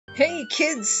Hey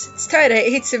kids, it's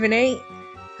Tide878,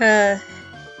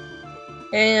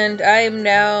 and I am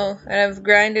now, and I've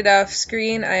grinded off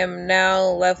screen, I am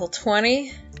now level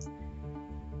 20,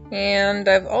 and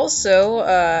I've also,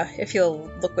 if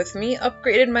you'll look with me,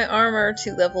 upgraded my armor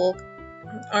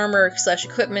slash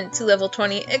equipment to level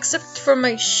 20, except for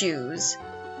my shoes.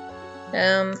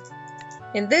 In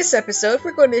this episode,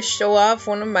 we're going to show off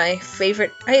one of my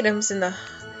favorite items in the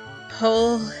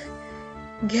whole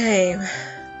game.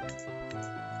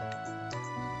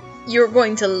 You're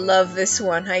going to love this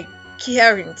one, I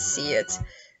guarantee it.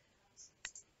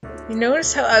 You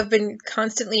notice how I've been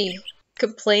constantly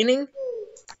complaining?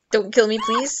 Don't kill me,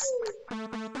 please?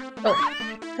 Oh,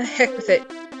 the heck with it.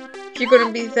 If you're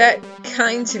gonna be that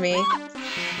kind to me,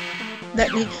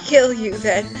 let me kill you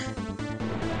then.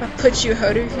 I'll put you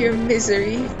out of your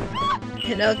misery,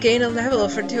 and I'll gain a level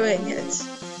for doing it.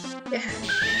 Yeah,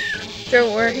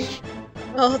 don't worry.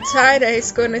 All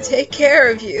Tie-Dye's gonna take care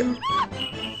of you.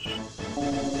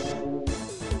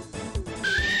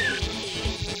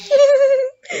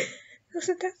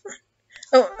 Wasn't that fun?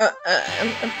 Oh,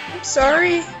 I'm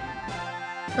sorry.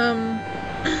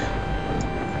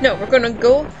 No, we're gonna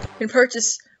go and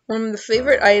purchase one of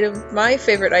my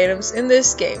favorite items in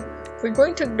this game. We're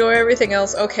going to ignore everything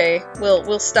else. Okay,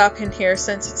 we'll stop in here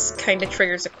since it kinda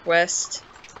triggers a quest.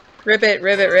 Ribbit,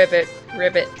 ribbit, ribbit,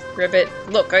 ribbit, ribbit.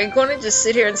 Look, are you gonna just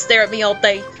sit here and stare at me all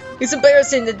day? It's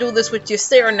embarrassing to do this with you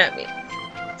staring at me.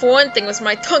 For one thing,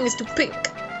 my tongue is too pink.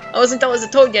 I wasn't always a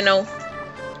toad, you know.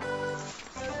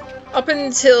 Up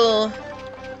until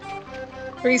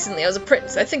recently, I was a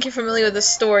prince. I think you're familiar with this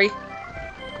story.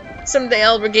 Someday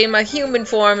I'll regain my human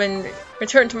form and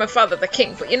return to my father, the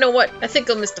king. But you know what? I think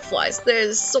I'll miss the flies.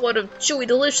 They're sort of chewy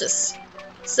delicious.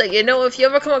 So, you know, if you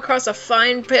ever come across a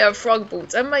fine pair of frog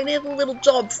boots, I might have a little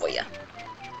job for you.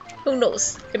 Who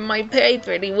knows? It might pay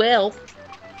pretty well.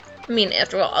 I mean,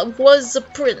 after all, I was a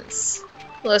prince.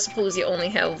 Well, I suppose you only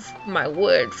have my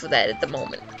word for that at the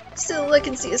moment. Still, I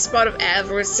can see a spot of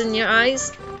avarice in your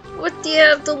eyes. What do you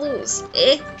have to lose,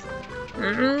 eh?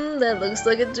 That looks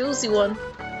like a juicy one.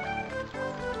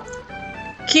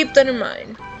 Keep that in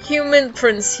mind. Human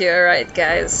prince here, right,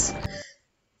 guys?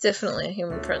 Definitely a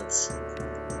human prince.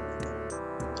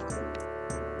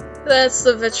 That's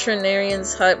the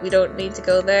veterinarian's hut. We don't need to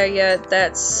go there yet.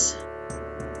 That's...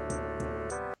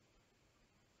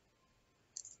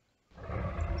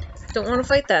 Don't want to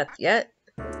fight that yet.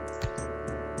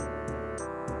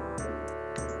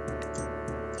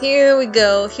 Here we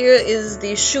go. Here is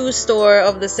the shoe store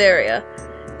of this area.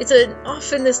 It's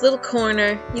off in this little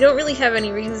corner. You don't really have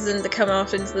any reason to come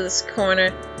off into this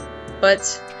corner, but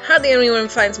hardly anyone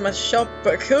finds much shop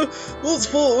back here.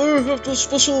 That's why I have to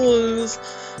specialize.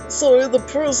 Sorry, the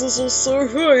prices are so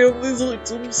high on these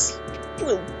items.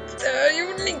 Well, they're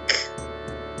unique.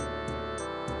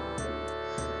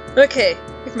 Okay,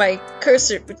 if my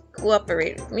cursor would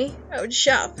cooperate with me, I would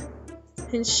shop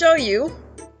and show you.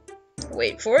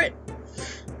 Wait for it.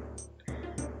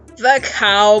 The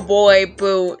cowboy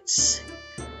boots.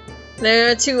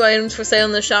 There are two items for sale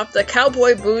in the shop: the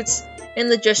cowboy boots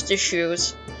and the jester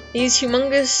shoes. Their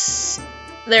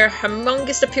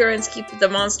humongous appearance keep the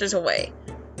monsters away.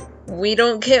 We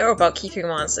don't care about keeping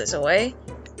monsters away.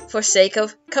 For sake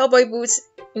of cowboy boots,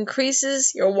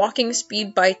 increases your walking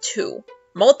speed by 2.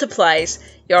 Multiplies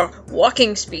your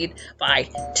walking speed by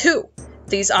 2.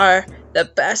 These are the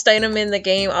best item in the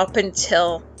game up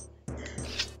until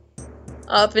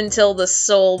the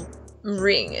soul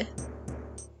ring.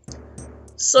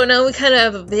 So now we kind of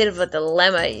have a bit of a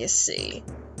dilemma, you see.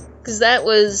 Because that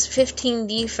was 15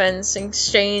 defense in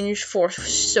exchange for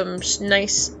some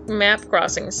nice map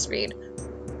crossing speed.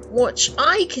 Which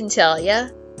I can tell ya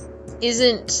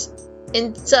isn't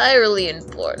entirely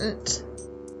important.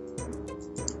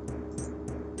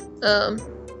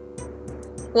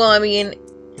 Well, I mean,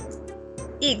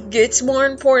 it gets more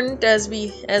important as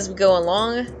we go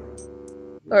along,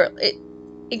 or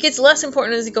it gets less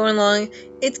important as we go along.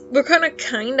 We're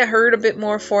kinda hurt a bit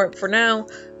more for it for now,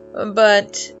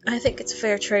 but I think it's a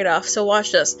fair trade-off. So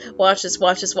watch this, watch this,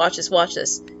 watch this, watch this, watch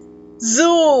this.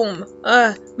 Zoom!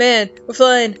 Man,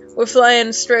 we're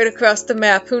flying straight across the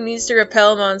map. Who needs to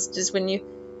repel monsters when you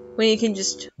can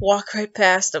just walk right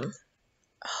past them?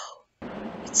 Oh,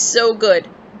 it's so good.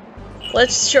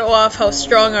 Let's show off how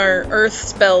strong our earth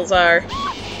spells are.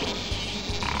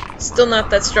 Still not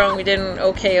that strong, we didn't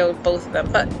OKO both of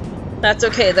them, but that's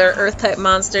okay, they're earth-type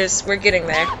monsters, we're getting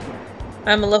there.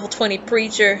 I'm a level 20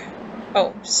 preacher.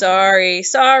 Oh, sorry,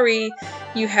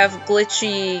 you have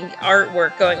glitchy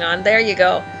artwork going on. There you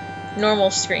go.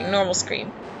 Normal screen, normal screen.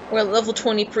 We're a level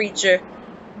 20 preacher.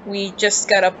 We just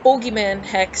got a bogeyman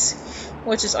hex.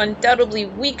 which is undoubtedly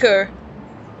weaker.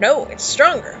 No, it's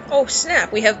stronger. Oh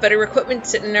snap, we have better equipment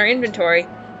sitting in our inventory.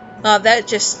 That's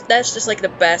just like the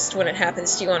best when it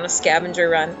happens to you on a scavenger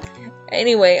run.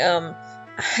 Anyway,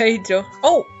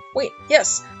 oh, wait,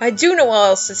 yes, I do know what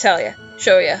else to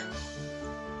show you.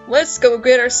 Let's go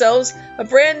get ourselves a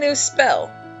brand new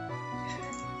spell.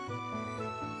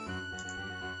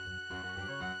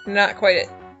 Not quite it.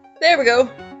 There we go.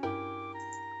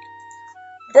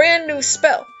 Brand new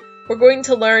spell. We're going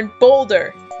to learn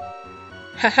Boulder.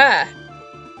 Haha.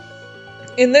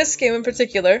 In this game in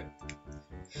particular,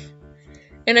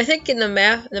 and I think in the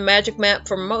magic map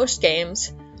for most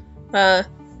games, the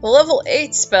level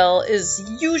 8 spell is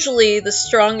usually the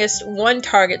strongest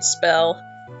one-target spell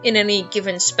in any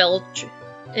given spell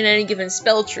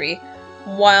tree,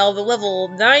 while the level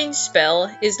 9 spell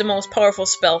is the most powerful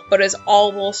spell, but is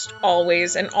almost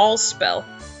always an all spell.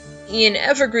 In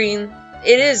Evergreen,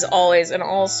 it is always an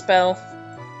all spell,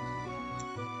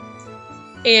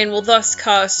 and will thus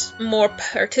cost more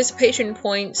participation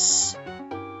points.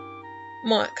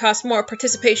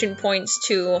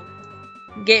 To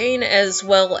gain, as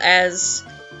well as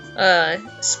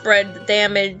spread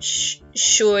damage,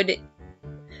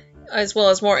 as well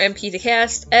as more MP to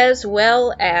cast, as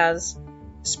well as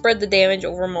spread the damage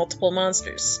over multiple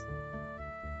monsters,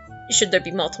 should there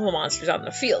be multiple monsters on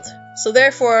the field. So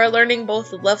therefore, learning both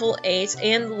the level 8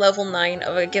 and the level 9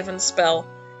 of a given spell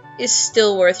is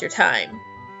still worth your time.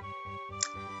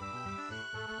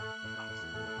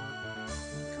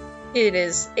 It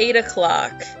is 8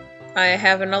 o'clock. I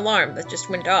have an alarm that just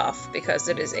went off because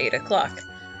it is 8 o'clock.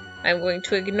 I'm going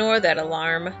to ignore that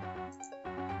alarm.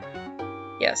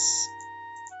 Yes.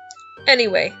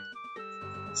 Anyway.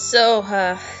 So,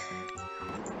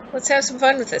 let's have some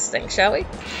fun with this thing, shall we?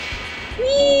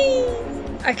 Whee!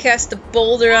 I cast a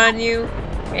boulder on you,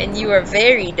 and you are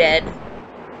very dead.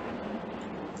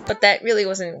 But that really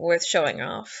wasn't worth showing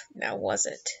off, now was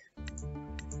it?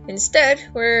 Instead,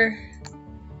 we're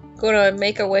gonna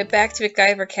make our way back to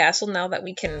MacGyver Castle now that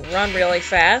we can run really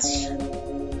fast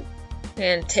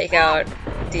and take out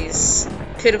these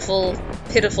pitiful,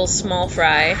 pitiful small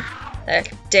fry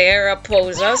that dare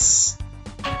oppose us.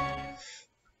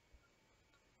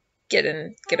 Get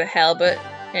a halberd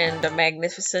and a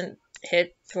magnificent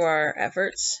hit for our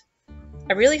efforts.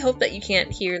 I really hope that you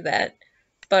can't hear that,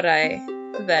 but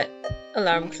that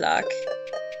alarm clock.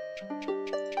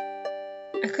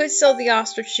 I could sell the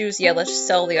ostrich shoes. Yeah, let's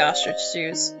sell the ostrich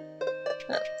shoes.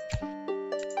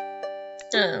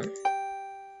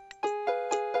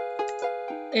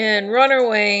 And run our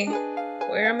way.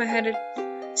 Where am I headed?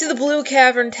 To the Blue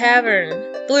Cavern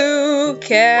Tavern. Blue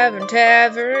Cavern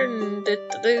Tavern. Do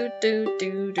do do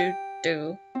do do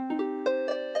do.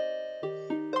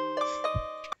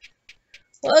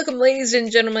 Welcome, ladies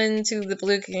and gentlemen, to the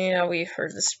Blue Cavern. Yeah, we've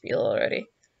heard the spiel already.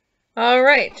 All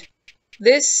right.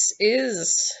 This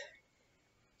is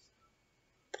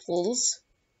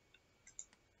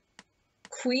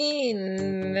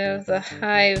Queen of the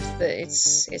Hive.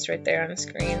 It's right there on the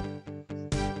screen.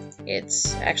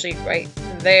 It's actually right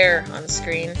there on the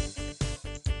screen.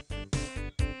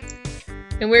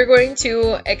 And we're going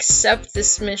to accept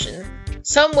this mission.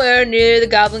 Somewhere near the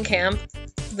Goblin Camp,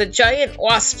 the giant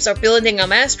wasps are building a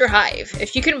master hive.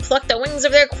 If you can pluck the wings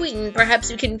of their queen,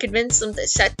 perhaps you can convince them to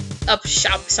set up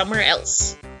shop somewhere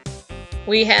else.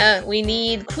 We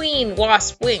need queen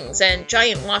wasp wings and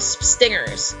giant wasp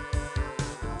stingers.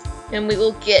 And we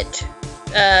will get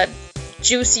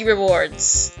juicy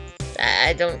rewards.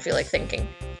 I don't feel like thinking.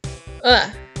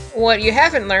 What you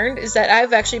haven't learned is that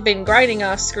I've actually been grinding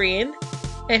off screen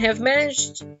and have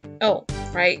managed... Oh,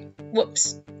 right.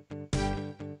 Whoops.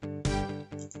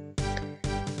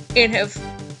 And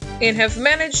have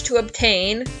managed to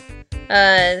obtain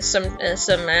some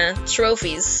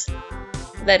trophies.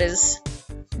 That is,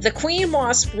 the queen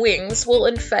wasp wings will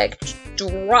in fact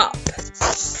drop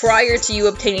prior to you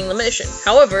obtaining the mission.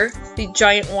 However, the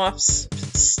giant wasp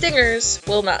stingers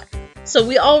will not. So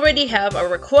we already have a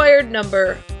required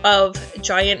number of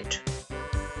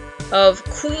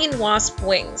queen wasp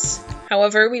wings.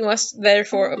 However, we must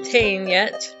therefore obtain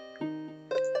yet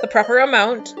the proper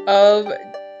amount of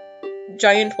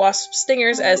giant wasp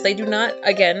stingers, as they do not,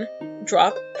 again,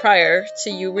 drop prior to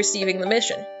you receiving the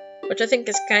mission. Which I think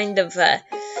is kind of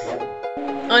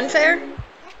unfair.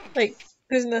 Like,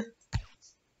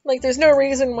 there's no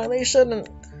reason why they shouldn't.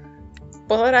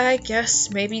 But I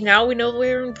guess maybe now we know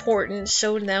they're important,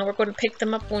 so now we're going to pick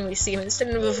them up when we see them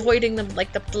instead of avoiding them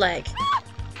like the plague.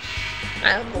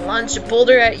 I'll launch a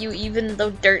boulder at you even though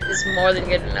dirt is more than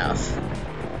good enough.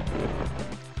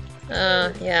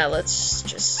 Yeah, let's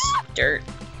just dirt.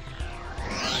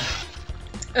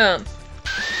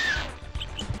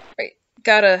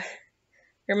 gotta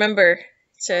remember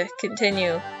to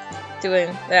continue doing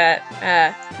that.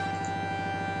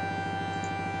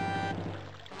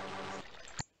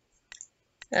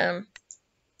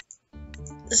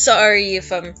 Sorry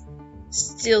if I'm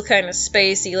still kind of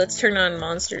spacey. Let's turn on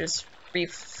monsters.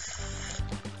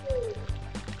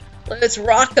 Let's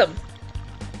rock them.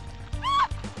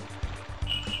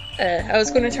 I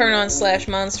was going to turn on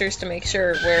 /monsters to make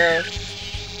sure where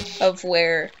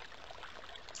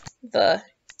the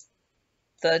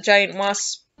giant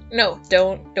wasp. No,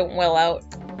 don't well out.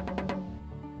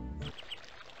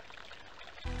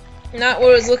 Not what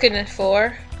I was looking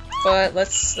for, but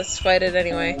let's fight it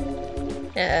anyway.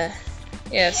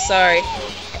 Yeah, sorry.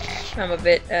 I'm a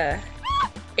bit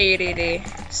ADD,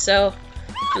 so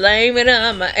blame it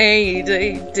on my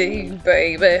ADD,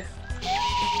 baby.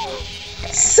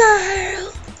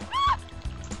 Style.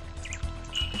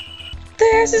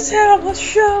 This is how I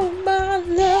show my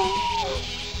love.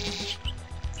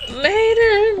 Made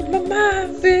it in my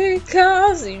mind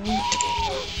because you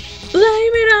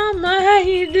blame it on my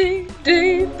ADD,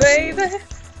 baby.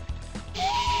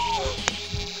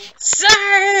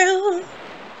 Style.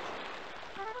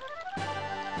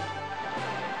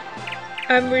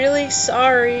 I'm really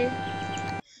sorry.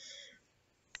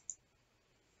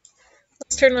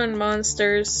 Let's turn on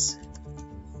monsters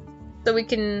so we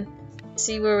can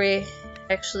see where we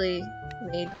actually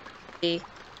need to be.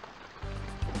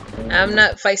 I'm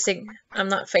not facing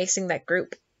that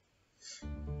group.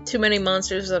 Too many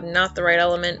monsters of not the right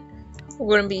element.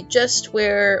 We're gonna be just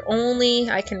where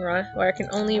I can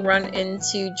only run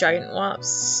into giant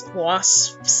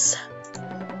wasps.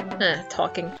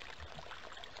 Talking.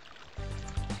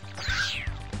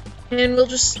 And we'll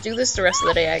just do this the rest of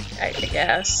the day, I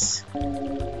guess.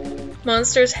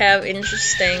 Monsters have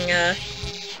interesting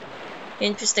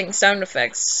sound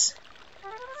effects.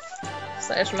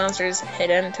 /monsters hit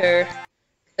enter.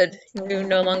 Good. You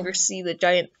no longer see the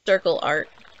giant circle art.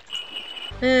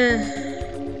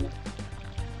 I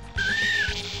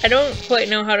don't quite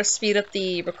know how to speed up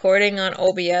the recording on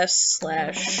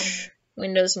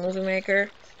OBS/Windows Movie Maker,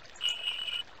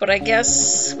 but I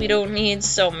guess we don't need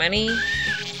so many.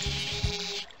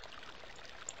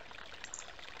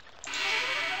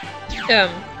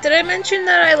 Did I mention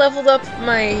that I leveled up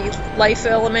my life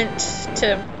element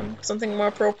to something more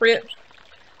appropriate?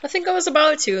 I think I was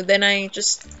about to, then I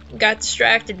just got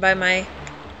distracted by my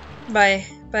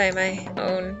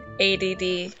own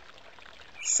ADD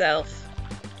self.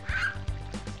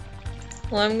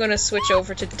 Well, I'm gonna switch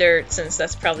over to dirt since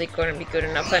that's probably going to be good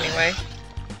enough anyway.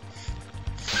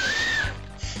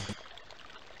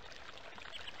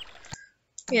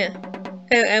 Yeah.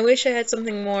 I wish I had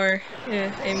something more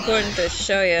important to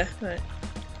show you, but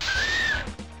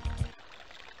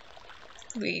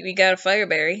we got a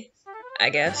fireberry, I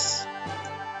guess.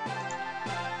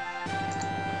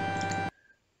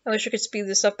 I wish I could speed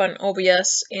this up on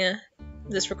OBS and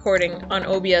this recording on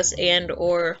OBS and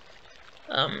or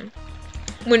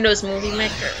Windows Movie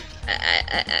Maker.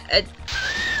 I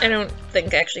don't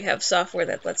think I actually have software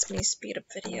that lets me speed up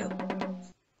video.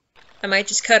 I might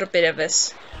just cut a bit of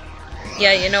this.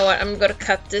 Yeah, you know what? I'm gonna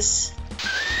cut this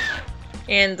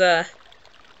and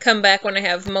come back when I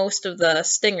have most of the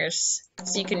stingers,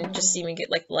 so you can just see me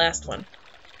get like the last one.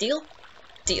 Deal?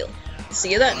 Deal.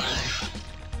 See you then.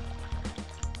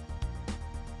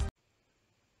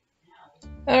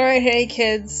 Alright, hey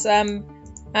kids, I'm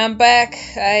back.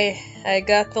 I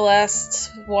got the last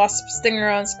wasp stinger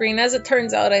on screen. As it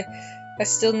turns out, I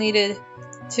still needed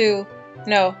to...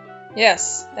 No.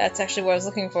 Yes, that's actually what I was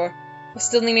looking for. I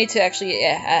still needed to actually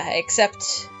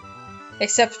accept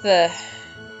the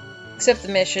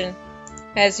mission.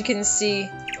 As you can see,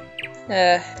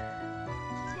 it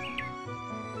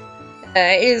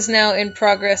is now in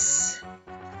progress.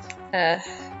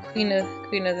 Queen of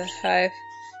the Hive.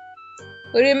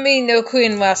 What do you mean no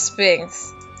queen wasp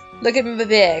wings? Look at my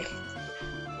bag.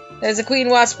 There's a queen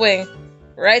wasp wing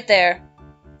right there.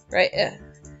 Right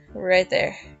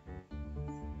there.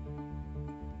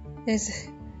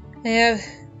 I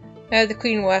have the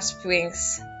queen wasp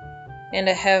wings, and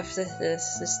I have the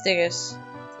stingers.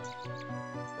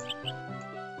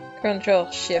 Control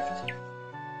Shift.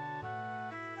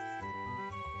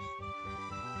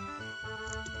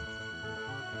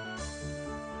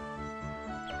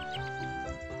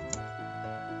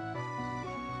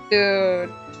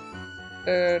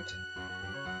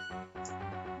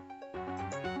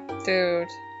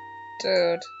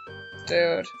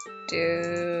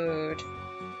 Dude.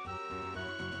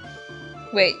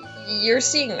 Wait, you're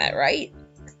seeing that, right?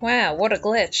 Wow, what a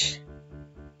glitch.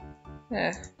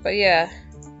 But yeah.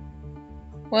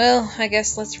 Well, I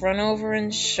guess let's run over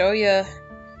and show you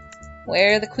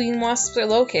where the queen wasps are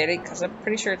located, because I'm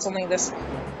pretty sure it's only this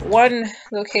one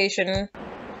location.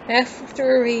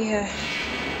 After we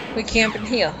camp and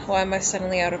heal. Why am I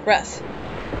suddenly out of breath?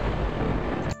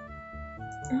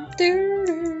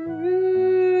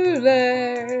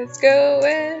 Let's go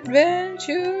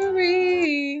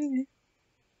adventuring.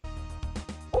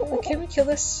 Can we kill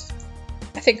this?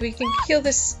 I think we can kill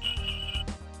this.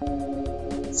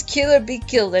 It's kill or be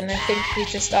killed, and I think we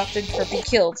just opted for be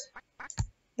killed.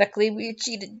 Luckily, we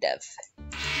cheated death.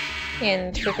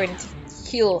 And we're going to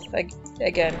heal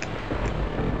again.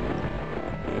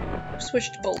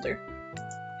 Switch to boulder.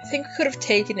 I think we could have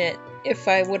taken it if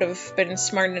I would have been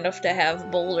smart enough to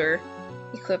have boulder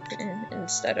equipped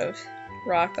instead of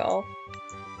rock all.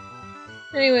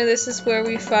 Anyway, this is where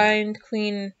we find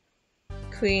queens.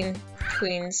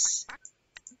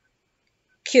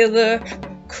 Killer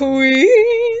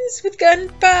queens with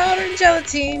gunpowder and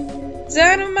gelatine,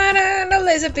 dynamite and a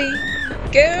laser beam,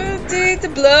 guaranteed to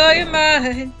blow your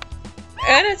mind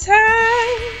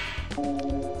anytime.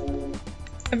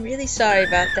 I'm really sorry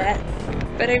about that,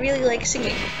 but I really like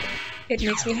singing. It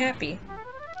makes me happy.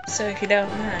 So if you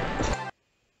don't mind.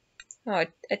 Oh, I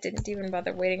didn't even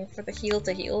bother waiting for the heal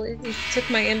to heal. It took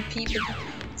my MP, but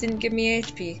didn't give me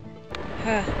HP.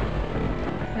 How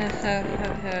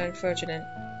unfortunate.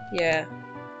 Yeah.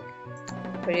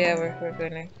 But yeah, we're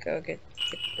gonna go get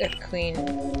a queen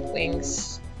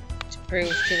wings to prove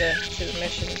to the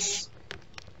missions.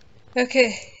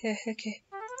 Okay, yeah, okay.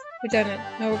 We've done it.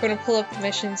 Now we're gonna pull up the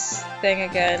missions thing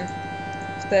again.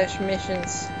 Slash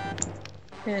missions.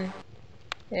 And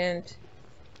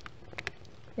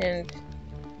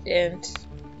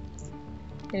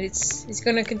it's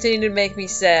gonna continue to make me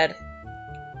sad.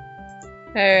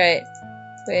 Alright.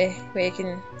 We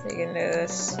can do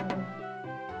this.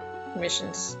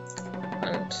 Missions.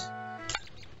 And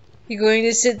you're going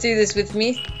to sit through this with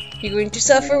me. You're going to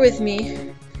suffer with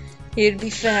me. You'll be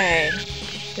fine.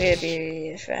 We'll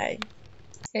be fine.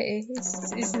 Hey,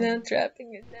 he's not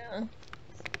dropping it now.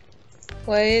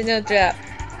 Why is no drop?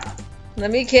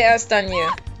 Let me cast on you.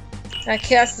 I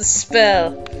cast the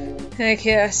spell. I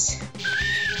cast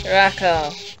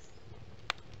Rocko.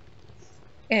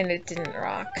 And it didn't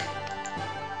rock.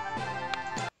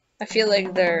 I feel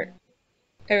like dirt.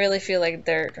 I really feel like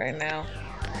dirt right now.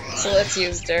 So let's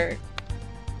use dirt.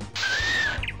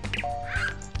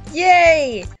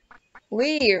 Yay!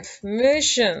 Leave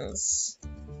missions.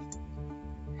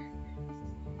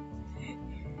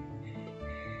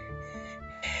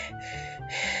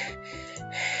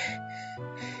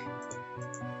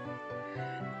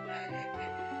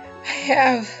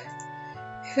 I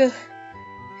feel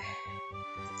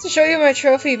to show you my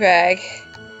trophy bag.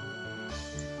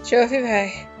 Trophy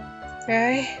bag.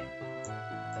 Right?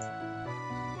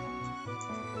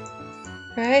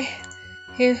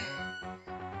 Here's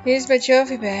my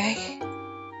trophy bag.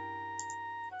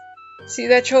 See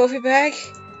that trophy bag?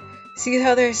 See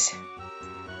how there's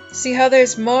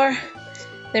more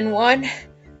than one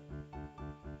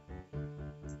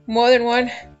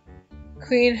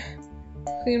queen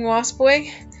wasp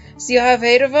wing? See, I have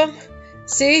 8 of them.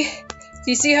 See? Do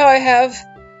you see how I have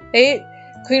 8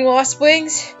 queen wasp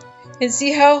wings? And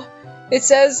see how it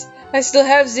says I still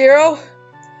have 0?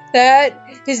 That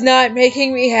is not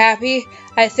making me happy.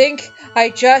 I think I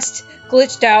just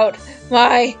glitched out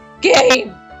my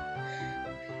game,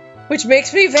 which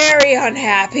makes me very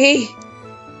unhappy.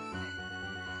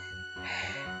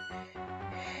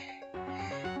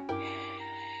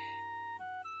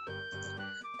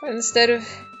 But instead of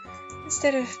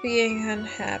being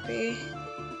unhappy,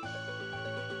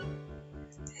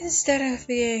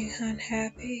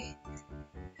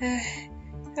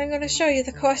 I'm gonna show you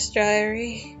the quest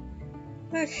diary.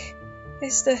 Look,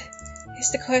 it's the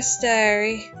quest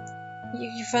diary.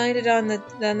 You find it on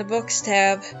the books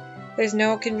tab. There's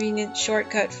no convenient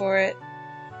shortcut for it.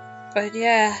 But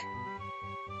yeah,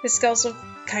 this also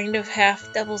kind of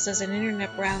half doubles as an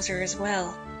internet browser as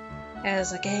well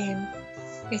as a game.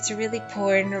 It's a really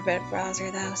poor internet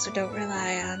browser though, so don't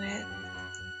rely on it.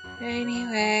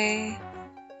 Anyway,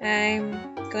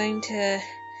 I'm going to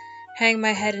hang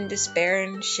my head in despair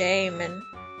and shame and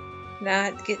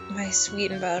not get my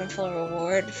sweet and bountiful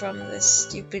reward from this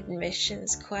stupid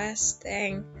missions quest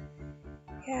thing.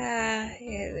 Yeah,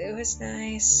 it was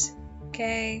nice.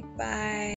 Okay, bye.